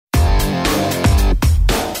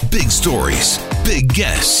stories, big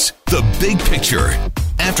guests, the big picture.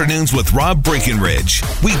 Afternoons with Rob Breckenridge.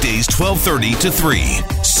 Weekdays 12:30 to 3,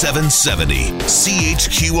 770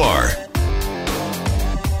 CHQR.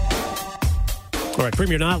 All right,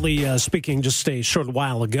 Premier Notley speaking just a short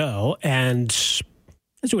while ago, and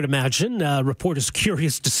as you would imagine, reporters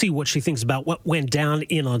curious to see what she thinks about what went down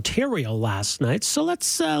in Ontario last night. So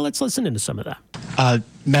let's listen into some of that.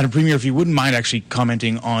 Madam Premier, if you wouldn't mind actually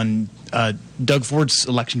commenting on Doug Ford's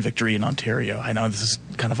election victory in Ontario. I know this is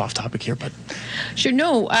kind of off topic here, but... Sure,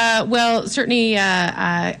 no. Well, certainly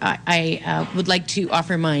I would like to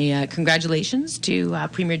offer my congratulations to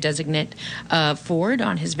Premier-designate Ford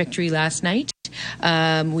on his victory last night.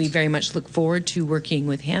 We very much look forward to working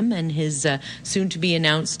with him and his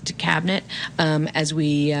soon-to-be-announced cabinet as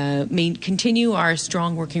we continue our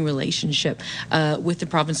strong working relationship with the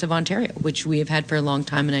province of Ontario, which we have had for a long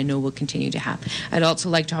time and I know will continue to have. I'd also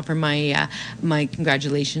like to offer my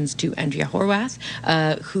congratulations to Andrea Horwath,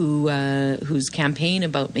 whose campaign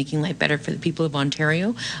about making life better for the people of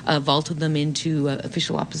Ontario vaulted them into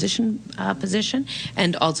official opposition position.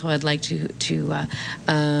 And also I'd like to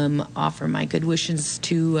offer my good wishes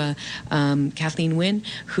to Kathleen Wynne,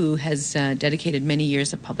 who has dedicated many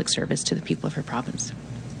years of public service to the people of her province.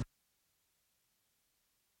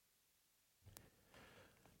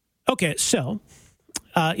 Okay, so,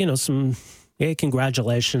 some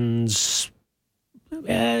congratulations,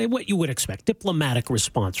 what you would expect, diplomatic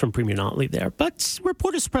response from Premier Notley there. But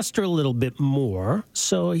reporters pressed her a little bit more,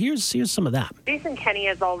 so here's some of that. Jason Kenney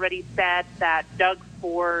has already said that Doug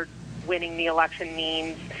Ford winning the election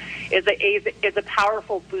means is a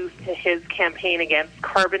powerful boost to his campaign against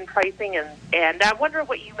carbon pricing, and I wonder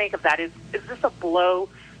what you make of that. Is this a blow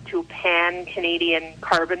to pan-Canadian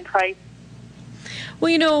carbon price?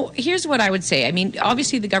 Well, here's what I would say. I mean,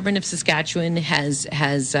 obviously, the government of Saskatchewan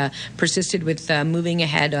has persisted with moving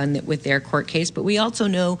ahead with their court case, but we also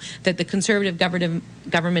know that the Conservative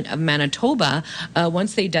government of Manitoba,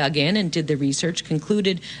 once they dug in and did the research,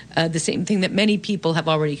 concluded the same thing that many people have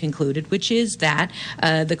already concluded, which is that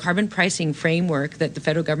the carbon pricing framework that the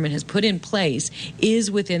federal government has put in place is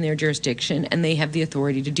within their jurisdiction, and they have the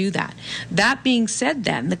authority to do that. That being said,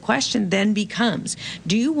 then, the question then becomes,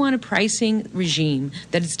 do you want a pricing regime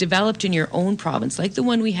that is developed in your own province, like the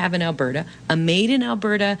one we have in Alberta, a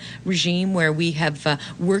made-in-Alberta regime where we have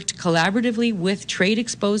worked collaboratively with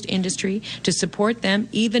trade-exposed industry to support them,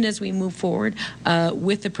 even as we move forward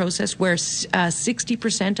with the process, where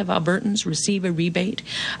 60% of Albertans receive a rebate,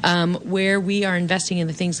 where we are investing in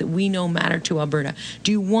the things that we know matter to Alberta.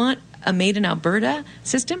 Do you want a made-in-Alberta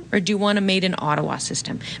system, or do you want a made-in-Ottawa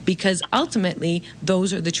system? Because ultimately,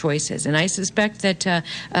 those are the choices. And I suspect that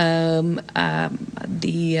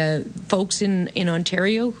the folks in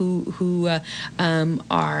Ontario who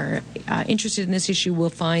are interested in this issue will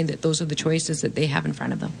find that those are the choices that they have in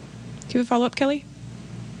front of them. Do you have a follow-up, Kelly?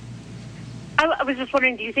 I was just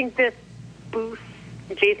wondering, do you think this boosts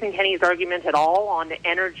Jason Kenney's argument at all on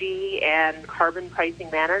energy and carbon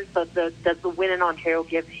pricing matters? Does the win in Ontario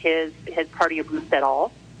give his party a boost at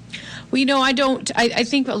all? Well, I don't. I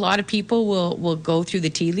think a lot of people will go through the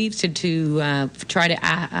tea leaves to try to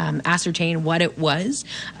ascertain what it was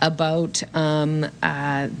about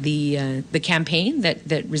the campaign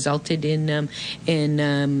that resulted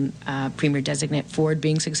in Premier Designate Ford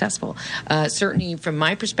being successful. Certainly, from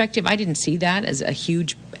my perspective, I didn't see that as a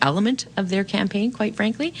huge element of their campaign, quite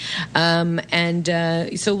frankly,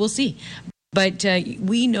 so we'll see. But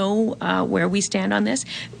we know where we stand on this.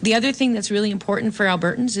 The other thing that's really important for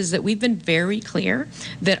Albertans is that we've been very clear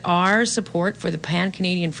that our support for the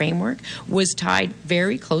Pan-Canadian framework was tied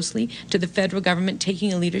very closely to the federal government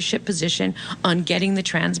taking a leadership position on getting the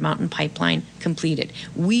Trans Mountain Pipeline completed.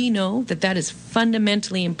 We know that that is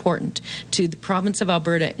fundamentally important to the province of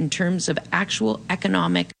Alberta in terms of actual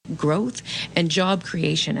economic growth and job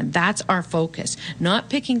creation, and that's our focus. Not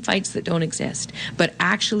picking fights that don't exist, but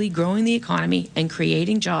actually growing the economy and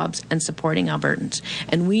creating jobs and supporting Albertans.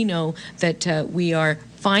 And we know that we are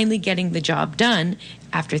finally getting the job done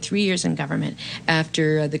after 3 years in government,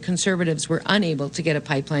 after the Conservatives were unable to get a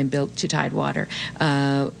pipeline built to Tidewater,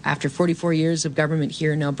 after 44 years of government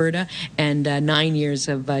here in Alberta, and 9 years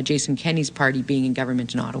of Jason Kenney's party being in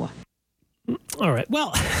government in Ottawa. All right.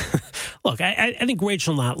 Well, look, I think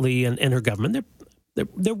Rachel Notley and her government,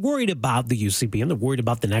 they're worried about the UCP, and they're worried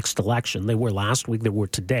about the next election. They were last week, they were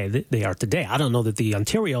today, they are today. I don't know that the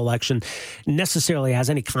Ontario election necessarily has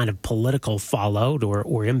any kind of political fallout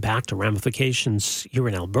or impact or ramifications here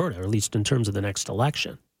in Alberta, or at least in terms of the next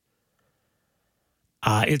election.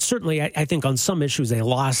 It's certainly, I think, on some issues, a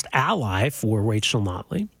lost ally for Rachel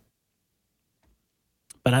Notley.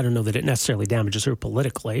 But I don't know that it necessarily damages her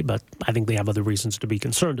politically, but I think they have other reasons to be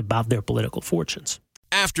concerned about their political fortunes.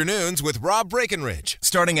 Afternoons with Rob Breckenridge,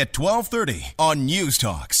 starting at 12:30 on News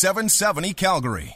Talk 770 Calgary.